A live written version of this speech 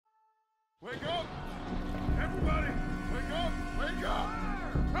Wake up! Everybody! Wake up! Wake up!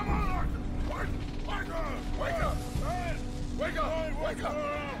 Come on, Arthur! Wake up! Wake up! Wake up!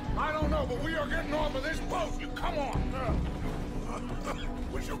 I don't know, but we are getting off of this boat. You come on!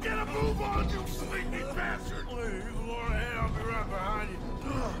 Would you get a move on, you sleepy bastard? Please, you go on ahead. I'll be right behind you.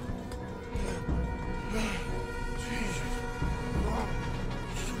 Jesus.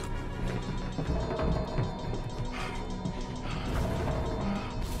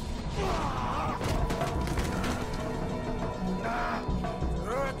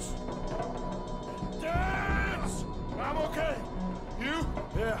 Dance! I'm okay. You?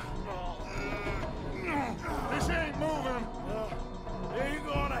 Yeah. This ain't moving. Yeah, you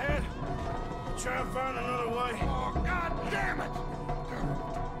go on ahead. Try and find another way. Oh, God damn it!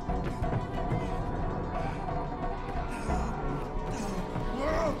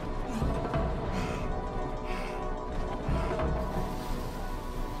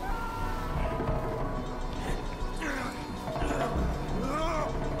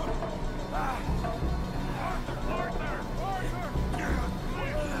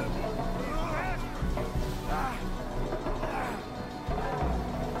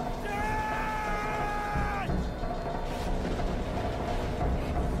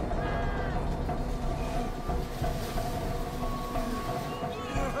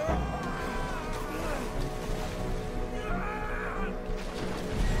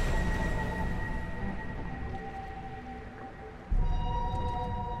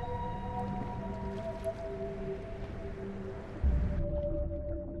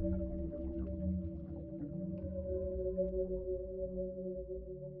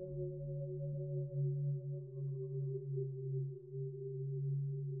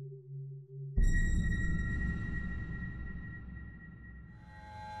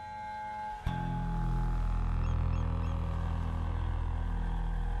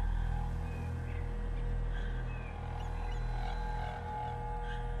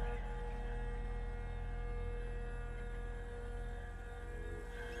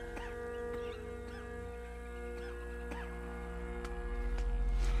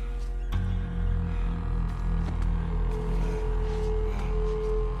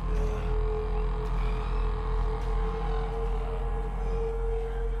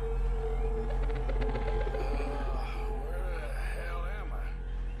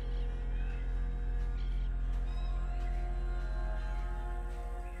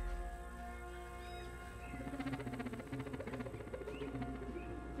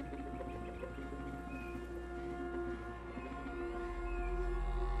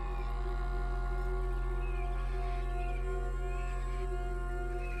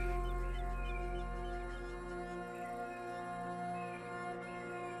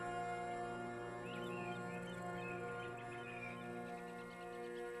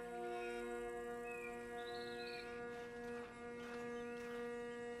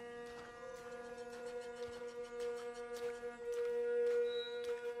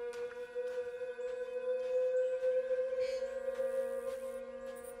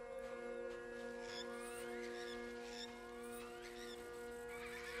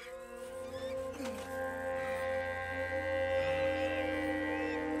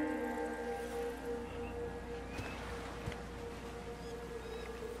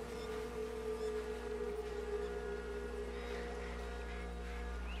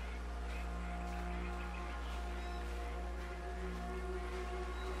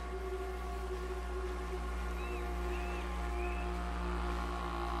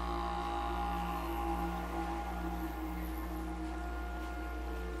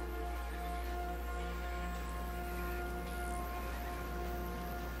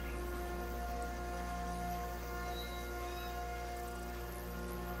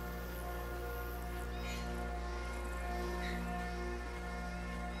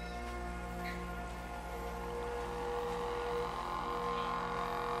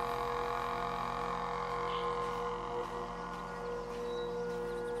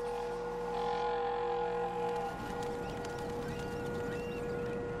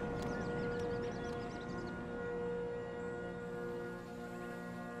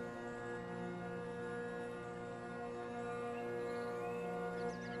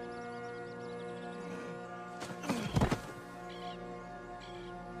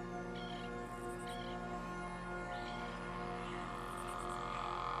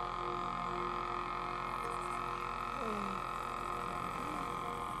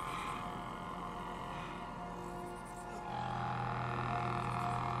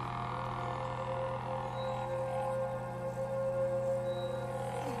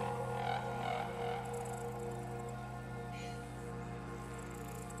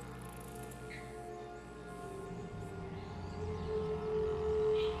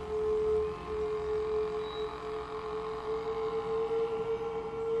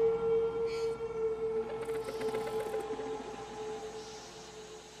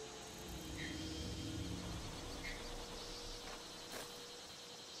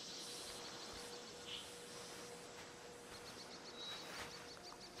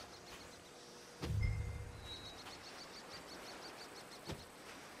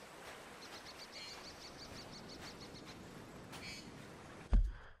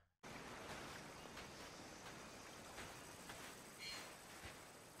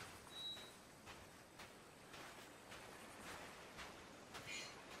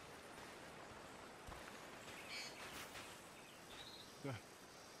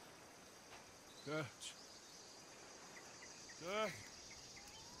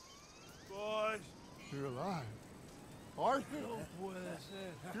 Boys. You're alive. Arthur?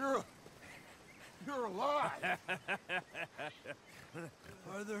 You're alive.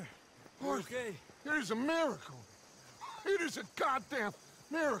 Arthur, Okay. It is a miracle. It is a goddamn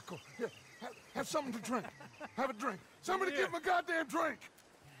miracle. Here, have something to drink. Have a drink. Somebody give him a goddamn drink.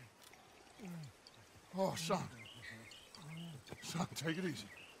 Oh, son. Son, take it easy.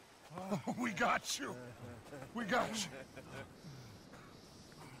 Oh, we got you. We got you.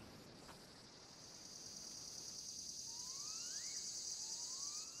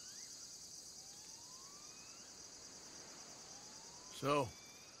 So,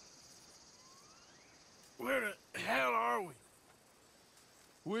 where the hell are we?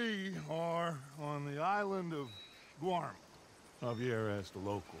 We are on the island of Guarma. Javier asked a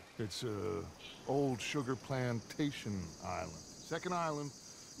local. It's a old sugar plantation island. Second island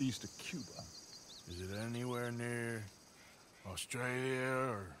east of Cuba. Is it anywhere near Australia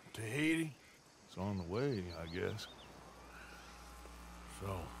or Tahiti? It's on the way, I guess.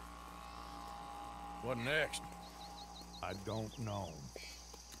 So, what next? I don't know.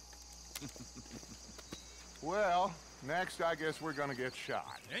 Well, next I guess we're gonna get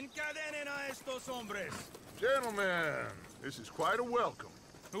shot. Encadenen a estos hombres. Gentlemen, this is quite a welcome.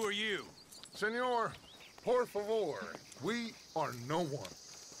 Who are you? Senor, por favor, we are no one.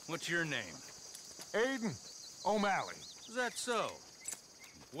 What's your name? Aiden O'Malley. Is that so?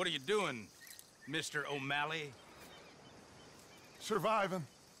 What are you doing, Mr. O'Malley? Surviving.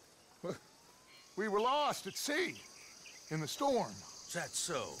 We were lost at sea, in the storm. Is that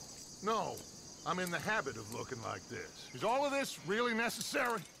so? No, I'm in the habit of looking like this. Is all of this really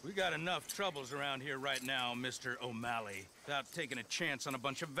necessary? We got enough troubles around here right now, Mr. O'Malley, without taking a chance on a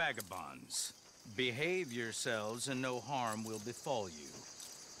bunch of vagabonds. Behave yourselves and no harm will befall you.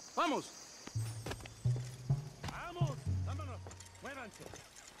 Vamos! Vamos! Vámonos! Muévanse!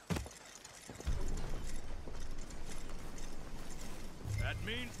 That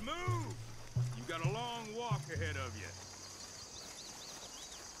means move! You've got a long walk ahead of you.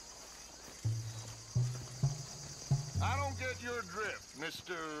 I don't get your drift,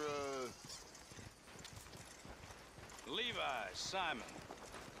 Mr. Levi Simon,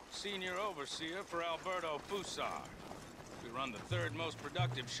 senior overseer for Alberto Fussar. We run the third most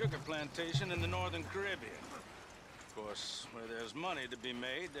productive sugar plantation in the Northern Caribbean. Of course, where there's money to be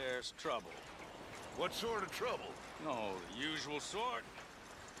made, there's trouble. What sort of trouble? No, the usual sort.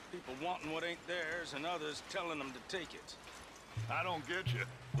 People wanting what ain't theirs and others telling them to take it. I don't get you.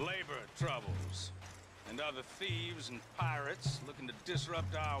 Labor troubles. And other thieves and pirates looking to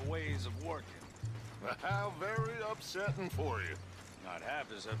disrupt our ways of working. How very upsetting for you. Not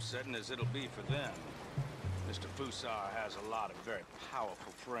half as upsetting as it'll be for them. Mr. Fussar has a lot of very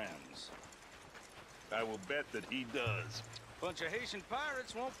powerful friends. I will bet that he does. Bunch of Haitian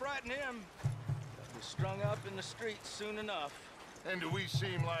pirates won't frighten him. They'll be strung up in the streets soon enough. And do we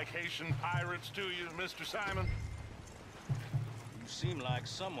seem like Haitian pirates to you, Mr. Simon? You seem like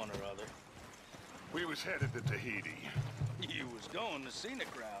someone or other. We was headed to Tahiti. You was going the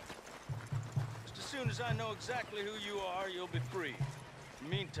scenic route. Just as soon as I know exactly who you are, you'll be free. In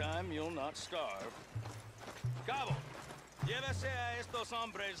the meantime, you'll not starve. Cabo, llévese a estos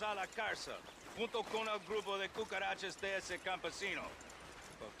hombres a la cárcel, junto con el grupo de cucarachas de ese campesino.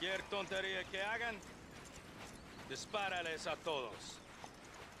 Cualquier tontería que hagan, dispárales a todos.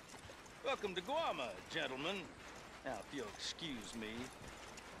 Welcome to Guarma, gentlemen. Now, if you'll excuse me.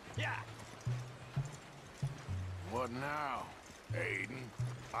 Yeah! What now, Aiden?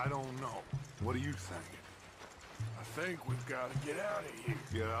 I don't know. What do you think? I think we've got to get out of here.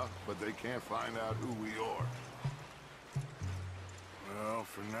 Yeah, but they can't find out who we are. Well,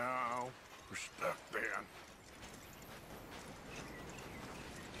 for now, we're stuck then.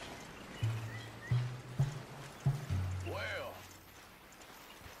 Well,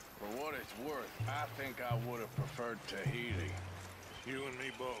 for what it's worth, I think I would have preferred Tahiti. You and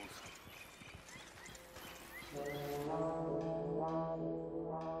me both.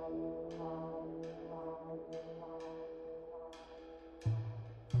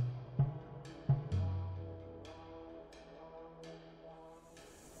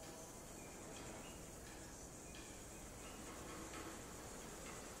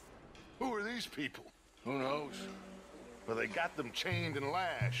 Who are these people? Who knows? Well, they got them chained and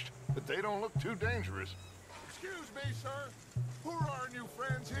lashed, but they don't look too dangerous. Excuse me, sir. Who are our new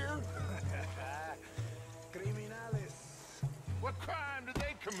friends here? Criminales. What crime did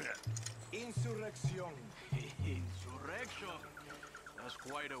they commit? Insurrección. Insurrection? That's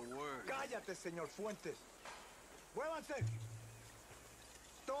quite a word. Cállate, señor Fuentes. Muévanse.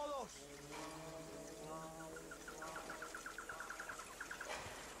 Todos.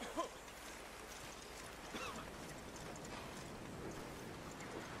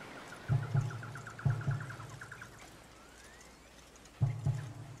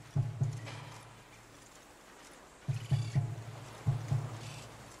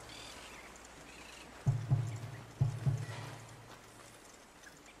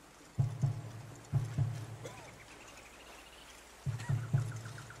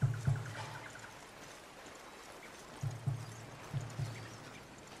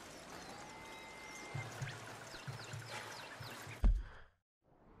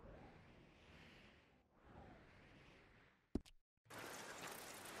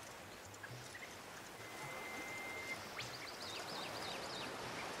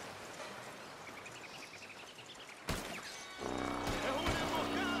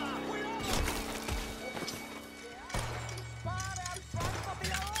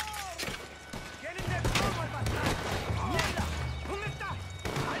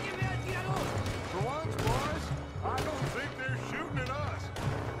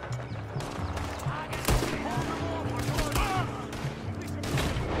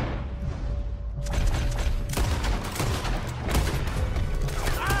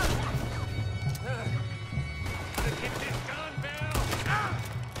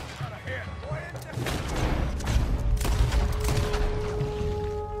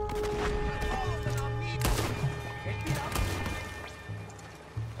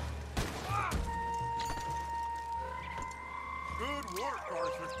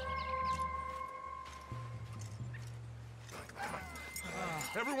 Arthur.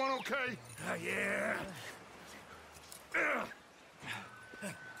 Everyone okay? Yeah.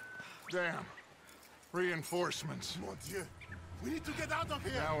 Damn. Reinforcements. Mon Dieu. We need to get out of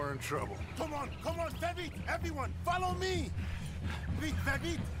here. Now we're in trouble. Come on, very vite. Everyone, follow me. Vite, very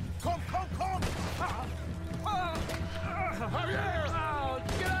vite. Come. Javier! Oh,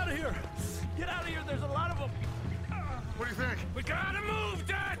 get out of here! Get out of here, there's a lot of them! What do you think? We gotta move,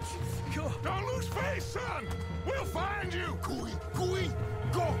 Dutch! Don't lose face, son! We'll find you! Cooey,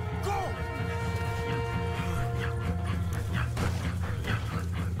 go!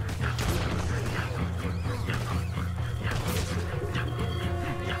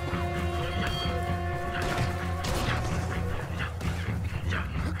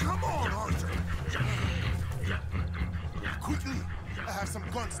 Come on, Arthur! Quickly, I have some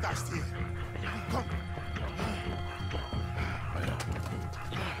guns stashed here. Come.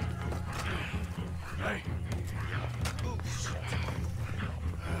 Hey. Oh, shit.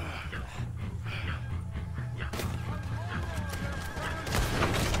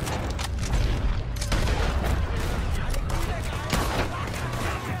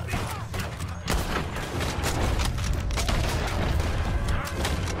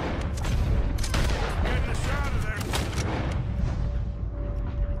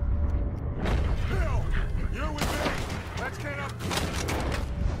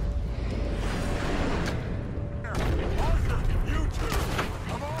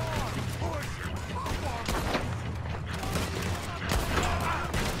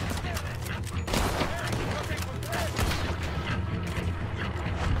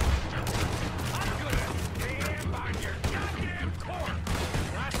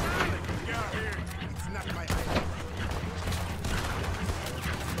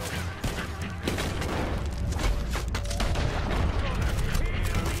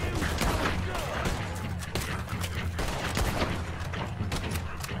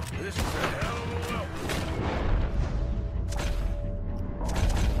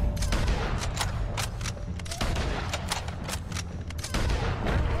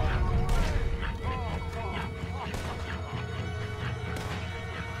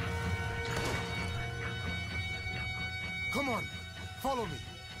 Come on, follow me.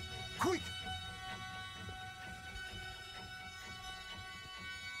 Quick!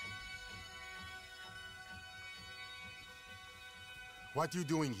 What you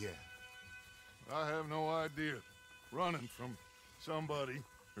doing here? I have no idea. Running from somebody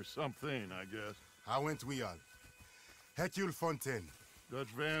or something, I guess. How went we on? Hercule Fontaine. Dutch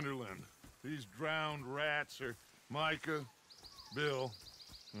Vanderland. These drowned rats are Micah, Bill,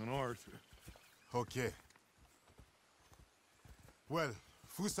 and Arthur. Okay. Well,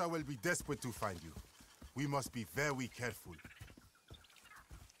 Fussar will be desperate to find you. We must be very careful.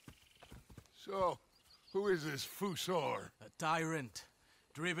 So, who is this Fussar? A tyrant,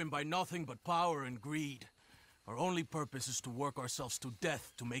 driven by nothing but power and greed. Our only purpose is to work ourselves to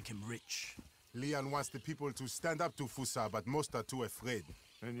death to make him rich. Leon wants the people to stand up to Fussar, but most are too afraid.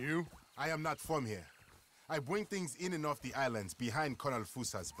 And you? I am not from here. I bring things in and off the islands behind Colonel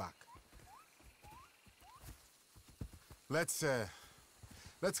Fussar's back. Let's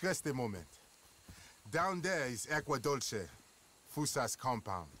rest a moment. Down there is Aqua Dolce, Fussar's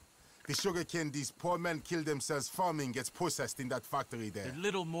compound. The sugarcane these poor men kill themselves farming gets processed in that factory there. They're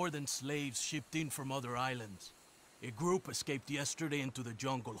little more than slaves shipped in from other islands. A group escaped yesterday into the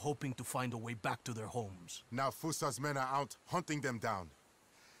jungle, hoping to find a way back to their homes. Now Fussar's men are out hunting them down.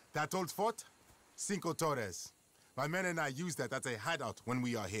 That old fort? Cinco Torres. My men and I use that as a hideout when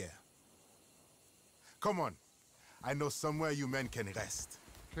we are here. Come on. I know somewhere you men can rest.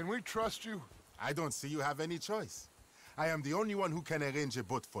 Can we trust you? I don't see you have any choice. I am the only one who can arrange a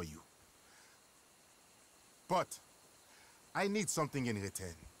boat for you. But I need something in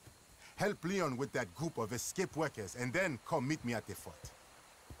return. Help Leon with that group of escape workers, and then come meet me at the fort.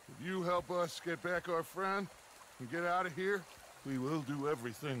 If you help us get back our friend and get out of here, we will do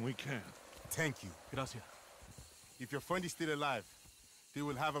everything we can. Thank you. Gracias. If your friend is still alive, they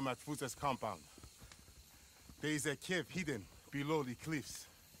will have him at Fussar's compound. There is a cave hidden below the cliffs.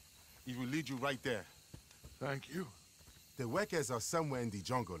 It will lead you right there. Thank you. The workers are somewhere in the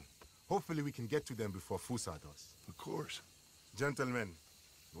jungle. Hopefully we can get to them before Fussar does. Of course. Gentlemen,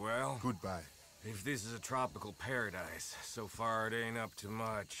 Well, goodbye. if this is a tropical paradise, so far it ain't up to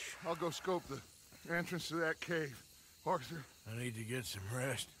much. I'll go scope the entrance to that cave. Arthur? I need to get some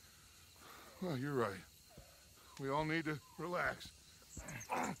rest. Well, you're right. We all need to relax.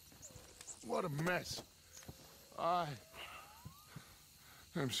 What a mess.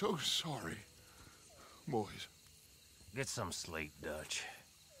 I'm so sorry, boys. Get some sleep, Dutch.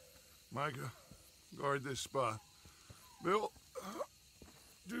 Micah, guard this spot. Bill,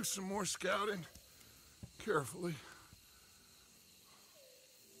 do some more scouting. Carefully.